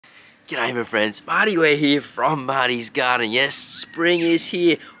G'day my friends, Marty Ware here from Marty's Garden. Yes, spring is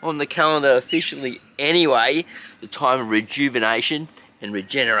here on the calendar officially anyway, the time of rejuvenation and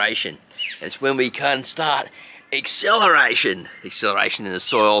regeneration. And it's when we can start acceleration in the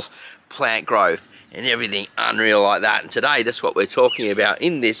soils, plant growth and everything unreal like that. And today that's what we're talking about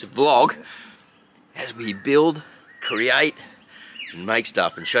in this vlog as we build, create and make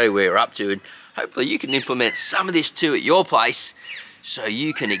stuff and show you where we're up to, and hopefully you can implement some of this too at your place, so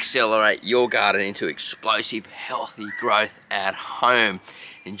you can accelerate your garden into explosive, healthy growth at home.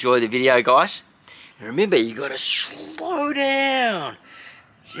 Enjoy the video, guys. And remember, you got to slow down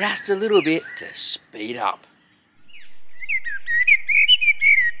just a little bit to speed up.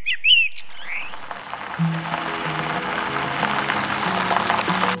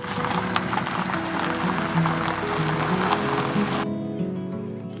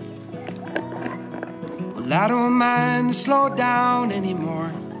 I don't mind to slow down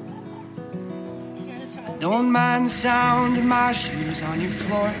anymore. I don't mind the sound of my shoes on your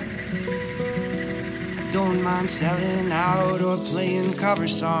floor. I don't mind selling out or playing cover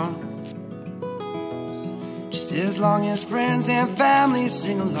songs, just as long as friends and family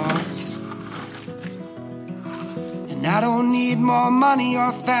sing along. And I don't need more money or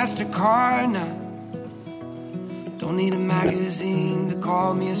a faster car, no. Don't need a magazine to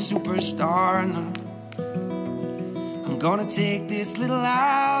call me a superstar, no. I'm gonna take this little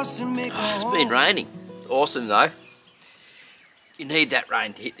house and make It's been raining. Awesome though. You need that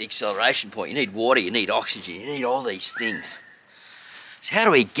rain to hit the acceleration point. You need water, you need oxygen, you need all these things. So how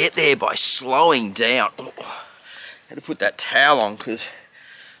do we get there? By slowing down. Oh, I had to put that towel on because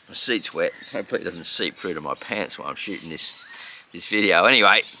my seat's wet. Hopefully it doesn't seep through to my pants while I'm shooting this video.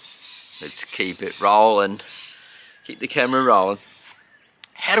 Anyway, let's keep it rolling. Keep the camera rolling.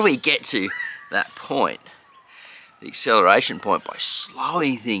 How do we get to that point? The acceleration point, by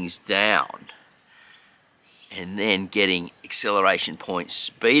slowing things down and then getting acceleration point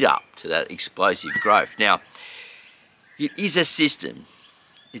speed up to that explosive growth. Now, it is a system.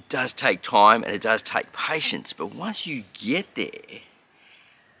 It does take time and it does take patience, but once you get there, it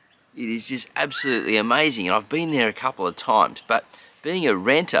is just absolutely amazing. And I've been there a couple of times, but being a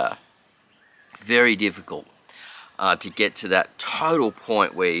renter, very difficult. To get to that total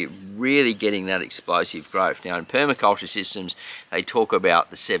point where you're really getting that explosive growth. Now in permaculture systems, they talk about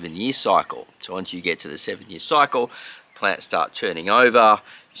the 7-year cycle. So once you get to the 7-year cycle, plants start turning over,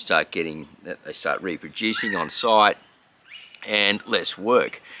 you start getting, they start reproducing on site, and less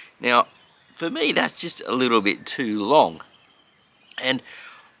work. Now, for me, that's just a little bit too long. And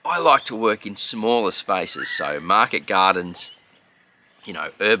I like to work in smaller spaces, so market gardens, you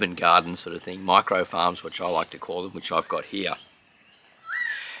know, urban gardens sort of thing, micro farms, which I like to call them, which I've got here.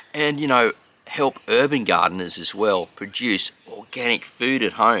 And, you know, help urban gardeners as well produce organic food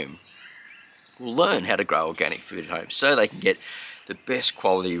at home. Will learn how to grow organic food at home so they can get the best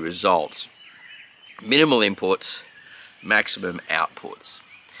quality results. Minimal inputs, maximum outputs.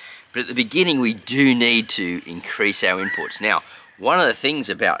 But at the beginning, we do need to increase our inputs. Now, one of the things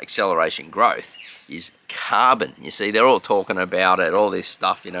about acceleration growth is carbon. You see, they're all talking about it, all this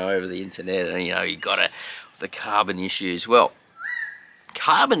stuff, you know, over the internet, and you know, you got the carbon issues. Well,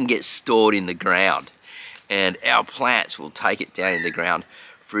 carbon gets stored in the ground, and our plants will take it down in the ground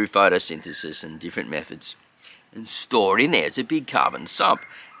through photosynthesis and different methods and store it in there. It's a big carbon sump,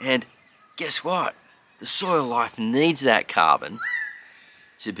 and guess what? The soil life needs that carbon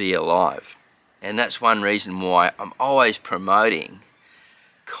to be alive, and that's one reason why I'm always promoting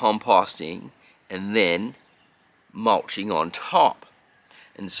composting and then mulching on top.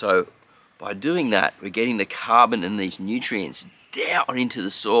 And so by doing that, we're getting the carbon and these nutrients down into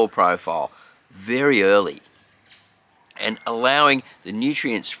the soil profile very early, and allowing the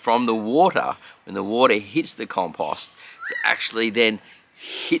nutrients from the water, when the water hits the compost, to actually then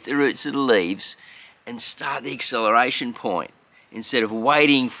hit the roots of the leaves and start the acceleration point, instead of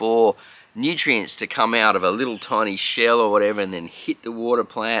waiting for nutrients to come out of a little tiny shell or whatever and then hit the water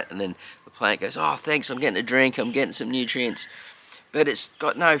plant, and then the plant goes, oh thanks, I'm getting a drink, I'm getting some nutrients, but it's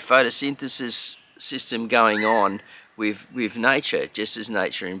got no photosynthesis system going on with nature, just as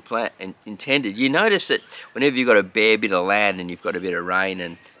nature intended. You notice that whenever you've got a bare bit of land and you've got a bit of rain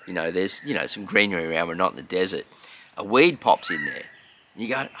and you know there's some greenery around, we're not in the desert, a weed pops in there. You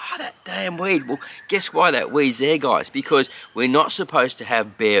go, oh, that damn weed. Well, guess why that weed's there, guys? Because we're not supposed to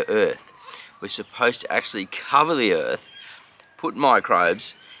have bare earth. We're supposed to actually cover the earth, put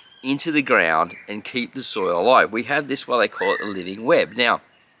microbes into the ground and keep the soil alive. We have this, what they call it, a living web. Now,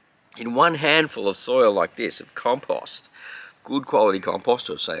 in one handful of soil like this, of compost, good quality compost,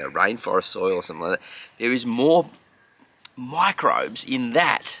 or say a rainforest soil or something like that, there is more microbes in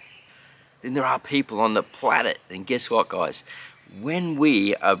that then there are people on the planet. And guess what, guys? When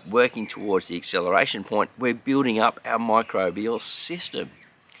we are working towards the acceleration point, we're building up our microbial system.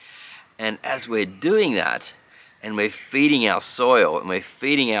 And as we're doing that, and we're feeding our soil, and we're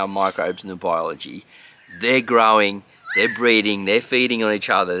feeding our microbes and the biology, they're growing, they're breeding, they're feeding on each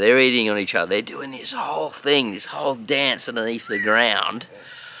other, they're eating on each other, they're doing this whole thing, this whole dance underneath the ground.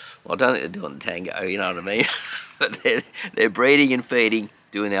 Well, I don't think they're doing the tango, you know what I mean? But they're breeding and feeding,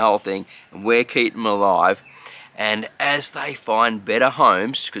 doing their whole thing, and we're keeping them alive. And as they find better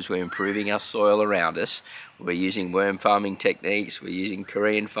homes, because we're improving our soil around us, we're using worm farming techniques, we're using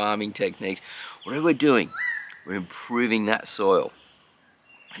Korean farming techniques, whatever we're doing, we're improving that soil.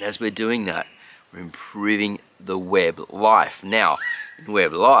 And as we're doing that, we're improving the web life. Now, in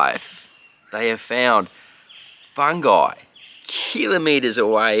web life, they have found fungi kilometers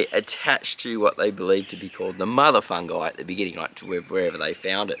away attached to what they believe to be called the mother fungi at the beginning, like to wherever they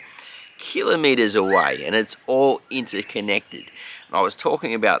found it. Kilometers away, and it's all interconnected. And I was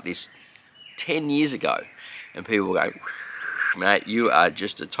talking about this 10 years ago, and people were going, mate, you are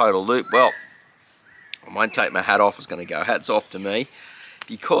just a total loop. Well, I won't take my hat off. I was going to go hats off to me,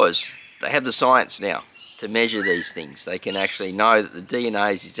 because they have the science now to measure these things. They can actually know that the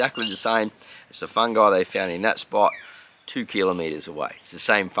DNA is exactly the same as the fungi they found in that spot 2 kilometers away. It's the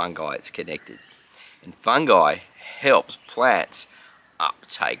same fungi, it's connected. And fungi helps plants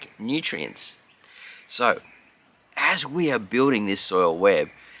uptake nutrients. So as we are building this soil web,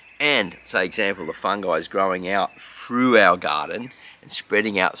 and say example the fungi is growing out through our garden and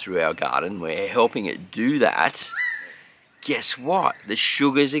spreading out through our garden, we're helping it do that. Guess what? The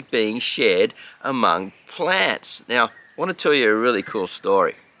sugars are being shared among plants. Now, I want to tell you a really cool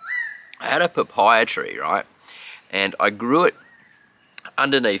story. I had a papaya tree, right? And I grew it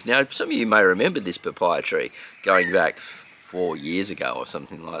underneath. Now, some of you may remember this papaya tree going back 4 years ago or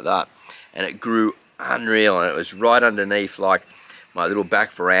something like that. And it grew unreal, and it was right underneath, like my little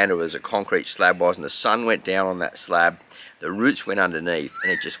back veranda was a concrete slab was, and the sun went down on that slab. The roots went underneath,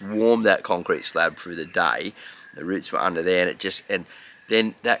 and it just warmed that concrete slab through the day. The roots were under there, and it just, and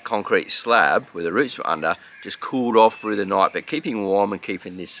then that concrete slab where the roots were under just cooled off through the night, but keeping warm and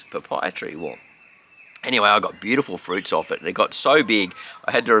keeping this papaya tree warm. Anyway, I got beautiful fruits off it, and it got so big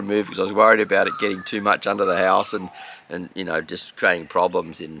I had to remove it because I was worried about it getting too much under the house and you know, just creating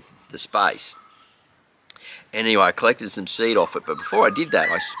problems in the space. Anyway, I collected some seed off it, but before I did that,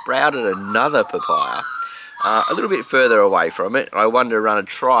 I sprouted another papaya a little bit further away from it. I wanted to run a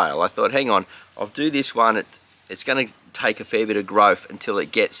trial. I thought, hang on, I'll do this one. It's going to take a fair bit of growth until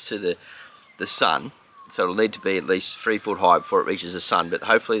it gets to the sun. So it'll need to be at least 3 foot high before it reaches the sun, but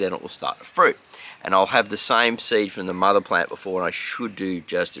hopefully then it will start to fruit. And I'll have the same seed from the mother plant before, and I should do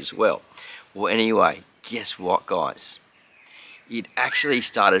just as well. Well, anyway, guess what, guys? It actually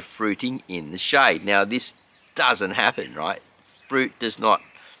started fruiting in the shade. Now, this doesn't happen, right? Fruit does not,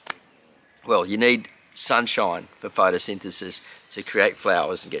 well, you need sunshine for photosynthesis to create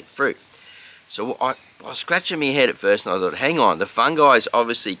flowers and get fruit. So I was scratching my head at first, and I thought, hang on, the fungi is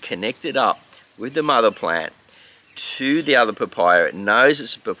obviously connected up with the mother plant to the other papaya. It knows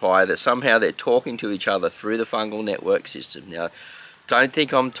it's a papaya, that somehow they're talking to each other through the fungal network system. Now, don't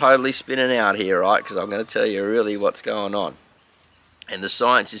think I'm totally spinning out here, right? Because I'm going to tell you really what's going on. And the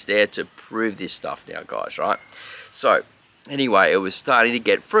science is there to prove this stuff now, guys, right? So, anyway, it was starting to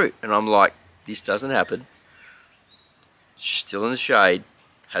get fruit. And I'm like, this doesn't happen. Still in the shade.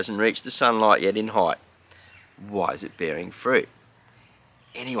 Hasn't reached the sunlight yet in height. Why is it bearing fruit?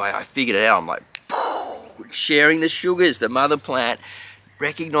 Anyway, I figured it out. I'm like, sharing the sugars. The mother plant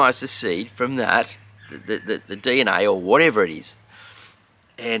recognized the seed from that, the DNA or whatever it is,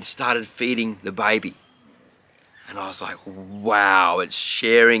 and started feeding the baby. And I was like, wow, it's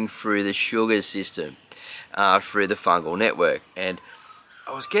sharing through the sugar system, through the fungal network. And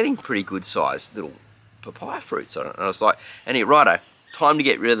I was getting pretty good sized little papaya fruits on it. And I was like, anyway, righto, time to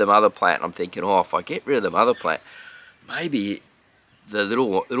get rid of the mother plant. I'm thinking, oh, if I get rid of the mother plant, maybe the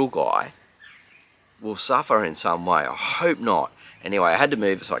little guy will suffer in some way. I hope not. Anyway, I had to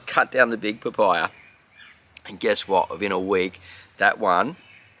move it, so I cut down the big papaya. And guess what? Within a week, that one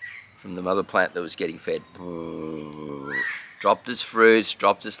from the mother plant that was getting fed dropped its fruits,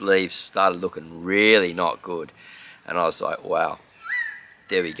 dropped its leaves, started looking really not good. And I was like, wow,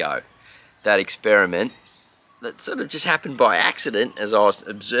 there we go. That experiment that sort of just happened by accident as I was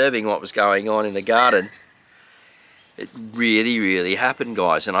observing what was going on in the garden, it really, really happened,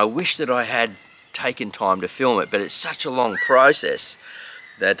 guys. And I wish that I had taken time to film it, but it's such a long process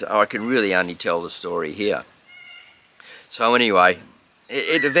that I can really only tell the story here. So anyway,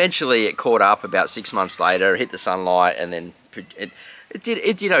 it eventually caught up about 6 months later, hit the sunlight, and then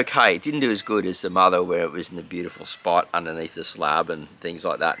It did okay. It didn't do as good as the mother, where it was in the beautiful spot underneath the slab and things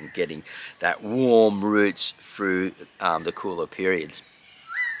like that, and getting that warm roots through the cooler periods.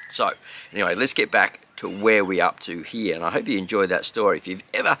 So anyway, let's get back to where we're up to here, and I hope you enjoyed that story. If you've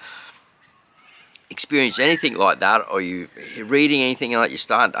ever experienced anything like that, or you're reading anything like you're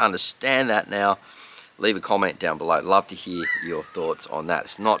starting to understand that now, leave a comment down below. I'd love to hear your thoughts on that.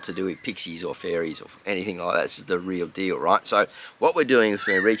 It's not to do with pixies or fairies or anything like that. This is the real deal, right? So what we're doing is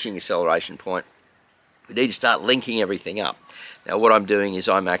we're reaching acceleration point. We need to start linking everything up. Now what I'm doing is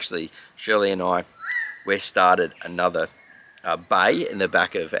Shirley and I, we've started another bay in the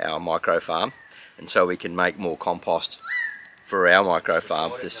back of our micro farm, and so we can make more compost for our micro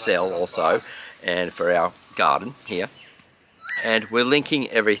farm to sell also, and for our garden here. And we're linking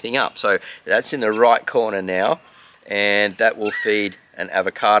everything up. So that's in the right corner now, and that will feed an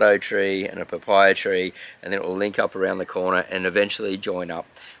avocado tree and a papaya tree, and then it will link up around the corner and eventually join up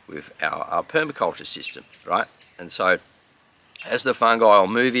with our permaculture system, right? And so as the fungi will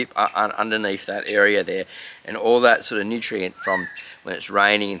move up underneath that area there, and all that sort of nutrient from when it's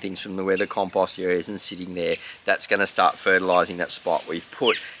raining and things from where the compost area is and sitting there, that's going to start fertilizing that spot. We've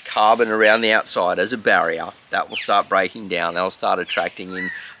put carbon around the outside as a barrier. That will start breaking down. They'll start attracting in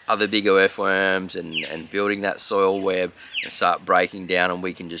other bigger earthworms and building that soil web and start breaking down, and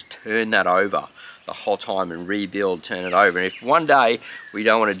we can just turn that over the whole time and rebuild, turn it over. And if one day we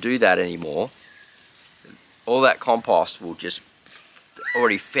don't want to do that anymore, all that compost will just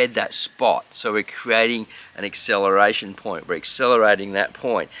already fed that spot. So we're creating an acceleration point. We're accelerating that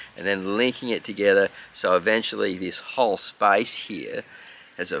point and then linking it together, so eventually this whole space here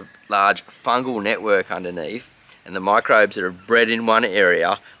has a large fungal network underneath, and the microbes that are bred in one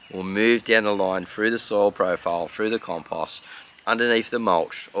area will move down the line through the soil profile, through the compost, underneath the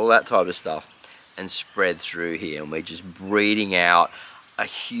mulch, all that type of stuff, and spread through here. And we're just breeding out a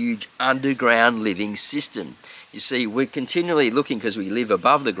huge underground living system. You see, we're continually looking, because we live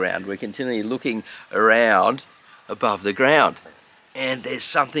above the ground, we're continually looking around above the ground. And there's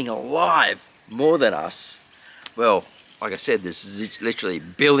something alive more than us. Well, like I said, there's literally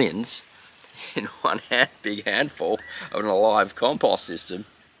billions in one big handful of an alive compost system.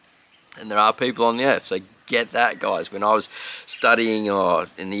 And there are people on the earth. So get that, guys. When I was studying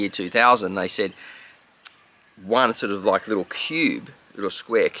in the year 2000, they said one sort of like little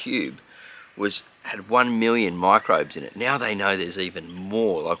square cube had 1 million microbes in it. Now they know there's even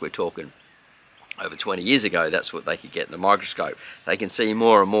more. Like we're talking over 20 years ago, that's what they could get in the microscope. They can see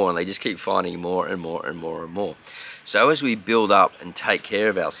more and more, and they just keep finding more and more and more and more. So as we build up and take care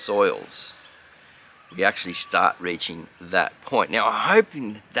of our soils, we actually start reaching that point. Now I'm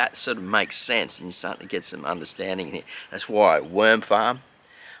hoping that sort of makes sense and you're starting to get some understanding here. That's why I worm farm.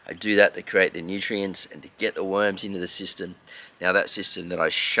 I do that to create the nutrients and to get the worms into the system. Now that system that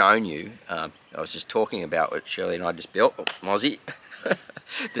I've shown you, I was just talking about what Shirley and I just built, Mozzie,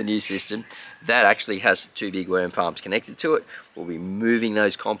 the new system, that actually has 2 big worm farms connected to it. We'll be moving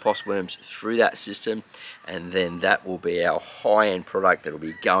those compost worms through that system, and then that will be our high-end product that will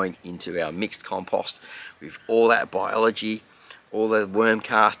be going into our mixed compost with all that biology, all the worm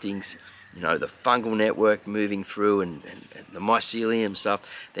castings, you know, the fungal network moving through, and the mycelium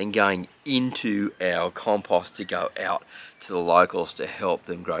stuff, then going into our compost to go out to the locals to help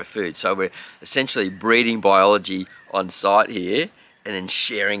them grow food. So we're essentially breeding biology on site here and then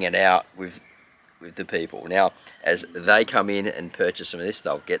sharing it out with the people. Now, as they come in and purchase some of this,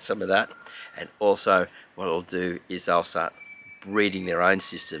 they'll get some of that, and also what it'll do is they'll start breeding their own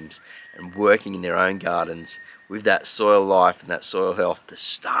systems and working in their own gardens with that soil life and that soil health to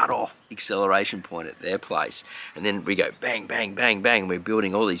start off acceleration point at their place. And then we go bang, bang, bang, bang. We're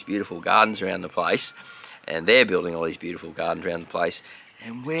building all these beautiful gardens around the place, and they're building all these beautiful gardens around the place,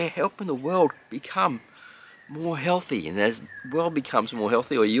 and we're helping the world become more healthy. And as the world becomes more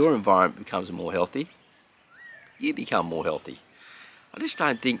healthy, or your environment becomes more healthy, you become more healthy. I just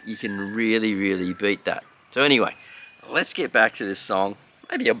don't think you can really, really beat that. So anyway, let's get back to this song.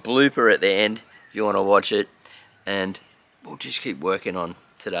 Maybe a blooper at the end if you want to watch it, and we'll just keep working on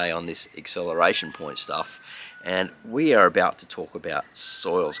today on this acceleration point stuff. And we are about to talk about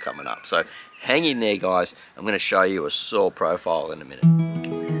soils coming up, so hang in there, guys. I'm going to show you a soil profile in a minute.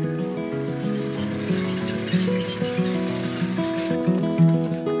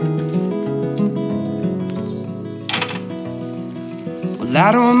 Well,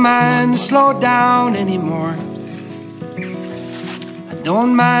 I don't mind the slow down anymore. I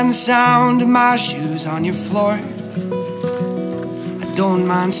don't mind the sound of my shoes on your floor. I don't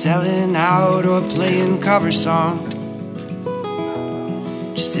mind selling out or playing cover songs,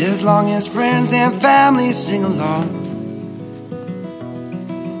 just as long as friends and family sing along.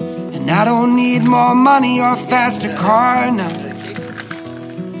 I don't need more money or a faster car, no.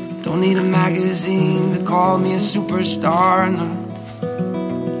 Don't need a magazine to call me a superstar, no.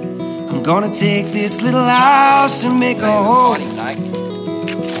 I'm gonna take this little house and make a home, and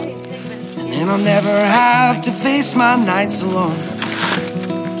then I'll never have to face my nights alone.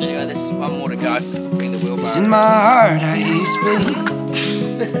 Anyway, there's one more to go. Bring the wheelbarrow. It's in my heart I hear you speak,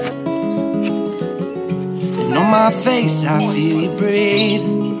 and on my face I feel you breathe.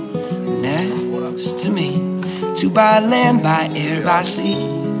 Next to me, to by land, by air, by sea,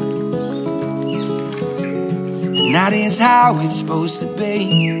 and that is how it's supposed to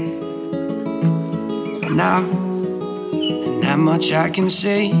be. Now, and that much I can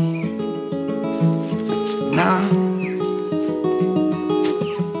say. Now,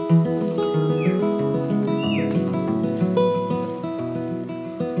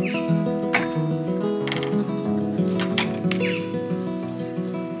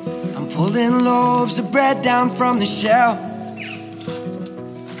 I'm pulling loaves of bread down from the shelf,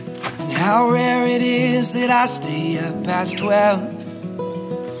 and how rare it is that I stay up past 12.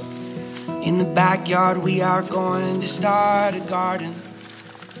 In the backyard we are going to start a garden.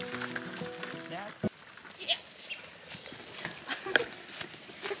 Yeah.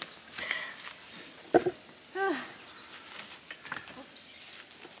 Oops.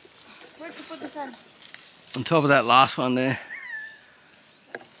 Where'd you put this on? On top of that last one there.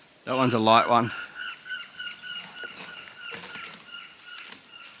 That one's a light one.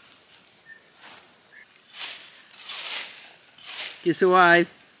 Give us a wave.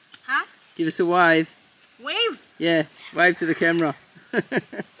 Huh? Give us a wave. Wave? Yeah, wave to the camera.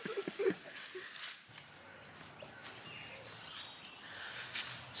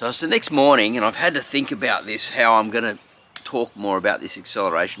 So it's the next morning and I've had to think about this, how I'm going to talk more about this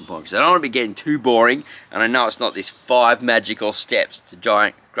acceleration point, because I don't want to be getting too boring, and I know it's not this 5 magical steps to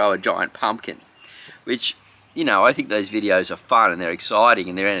grow a giant pumpkin, which, you know, I think those videos are fun and they're exciting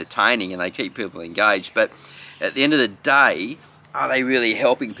and they're entertaining and they keep people engaged, but at the end of the day, are they really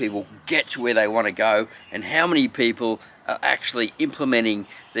helping people get to where they want to go, and how many people are actually implementing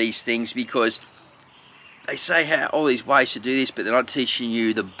these things? Because they say how all these ways to do this, but they're not teaching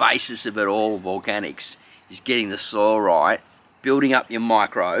you the basis of it all, of organics, is getting the soil right, building up your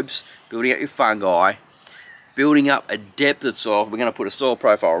microbes, building up your fungi, building up a depth of soil. We're going to put a soil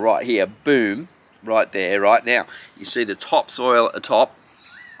profile right here, boom, right there, right now. You see the topsoil at the top.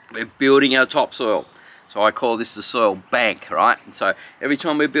 We're building our topsoil. So I call this the soil bank, right? And so every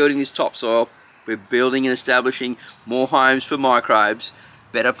time we're building this topsoil, we're building and establishing more homes for microbes,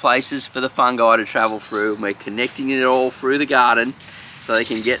 better places for the fungi to travel through, and we're connecting it all through the garden so they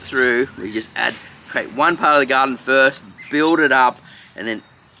can get through. We just create one part of the garden first, build it up, and then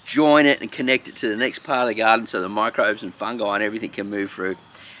join it and connect it to the next part of the garden so the microbes and fungi and everything can move through.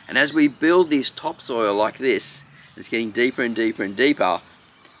 And as we build this topsoil like this, it's getting deeper and deeper and deeper.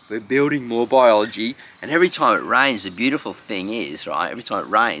 We're building more biology, and every time it rains, the beautiful thing is, right, every time it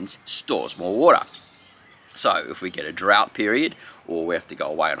rains, it stores more water. So if we get a drought period, or we have to go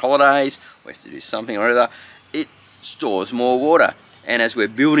away on holidays, we have to do something or other, it stores more water. And as we're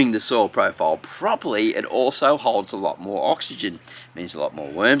building the soil profile properly, it also holds a lot more oxygen. It means a lot more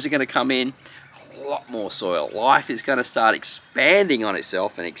worms are going to come in, a lot more soil life is going to start expanding on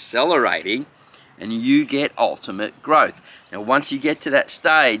itself and accelerating, and you get ultimate growth. Now once you get to that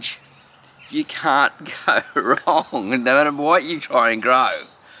stage, you can't go wrong, no matter what you try and grow.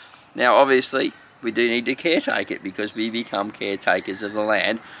 Now obviously, we do need to caretake it, because we become caretakers of the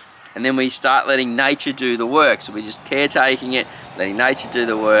land, and then we start letting nature do the work. So we're just caretaking it, letting nature do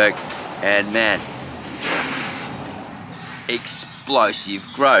the work, and man, explosive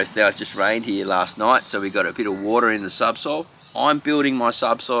growth. Now it just rained here last night, so we got a bit of water in the subsoil. I'm building my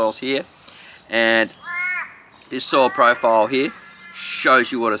subsoils here, and this soil profile here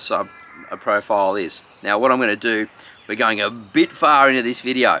shows you what a profile is. Now what I'm going to do, we're going a bit far into this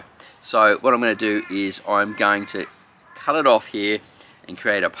video, so what I'm going to do is I'm going to cut it off here and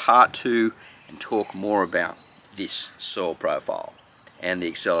create a part 2 and talk more about this soil profile and the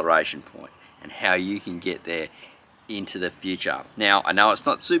acceleration point and how you can get there into the future. Now I know it's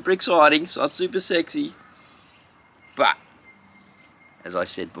not super exciting, it's not super sexy, but as I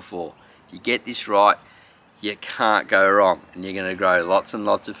said before, if you get this right, you can't go wrong, and you're going to grow lots and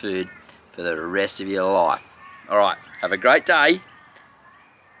lots of food for the rest of your life. Alright, have a great day,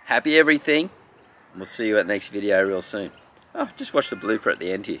 happy everything, and we'll see you at the next video real soon. Oh, just watch the blooper at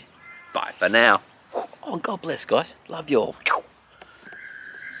the end here. Bye for now. Oh, God bless, guys. Love you all.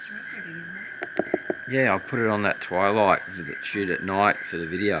 Yeah, I'll put it on that twilight for the shoot at night for the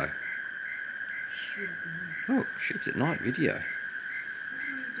video. Oh, shoots at night video. What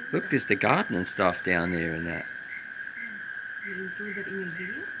do you do? Look, there's the garden and stuff down there and that. Will you include that in your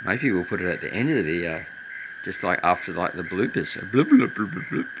video? Maybe we'll put it at the end of the video. Just like after like the bloopers. Bloop, bloop, bloop, bloop,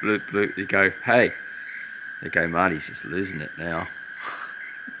 bloop, bloop, bloop. You go, hey. They go, Marty's just losing it now.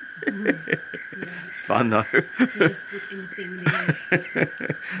 Yeah. It's fun though. You just put anything there.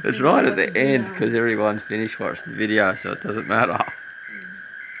 It's right at the end because everyone's finished watching the video, so it doesn't matter.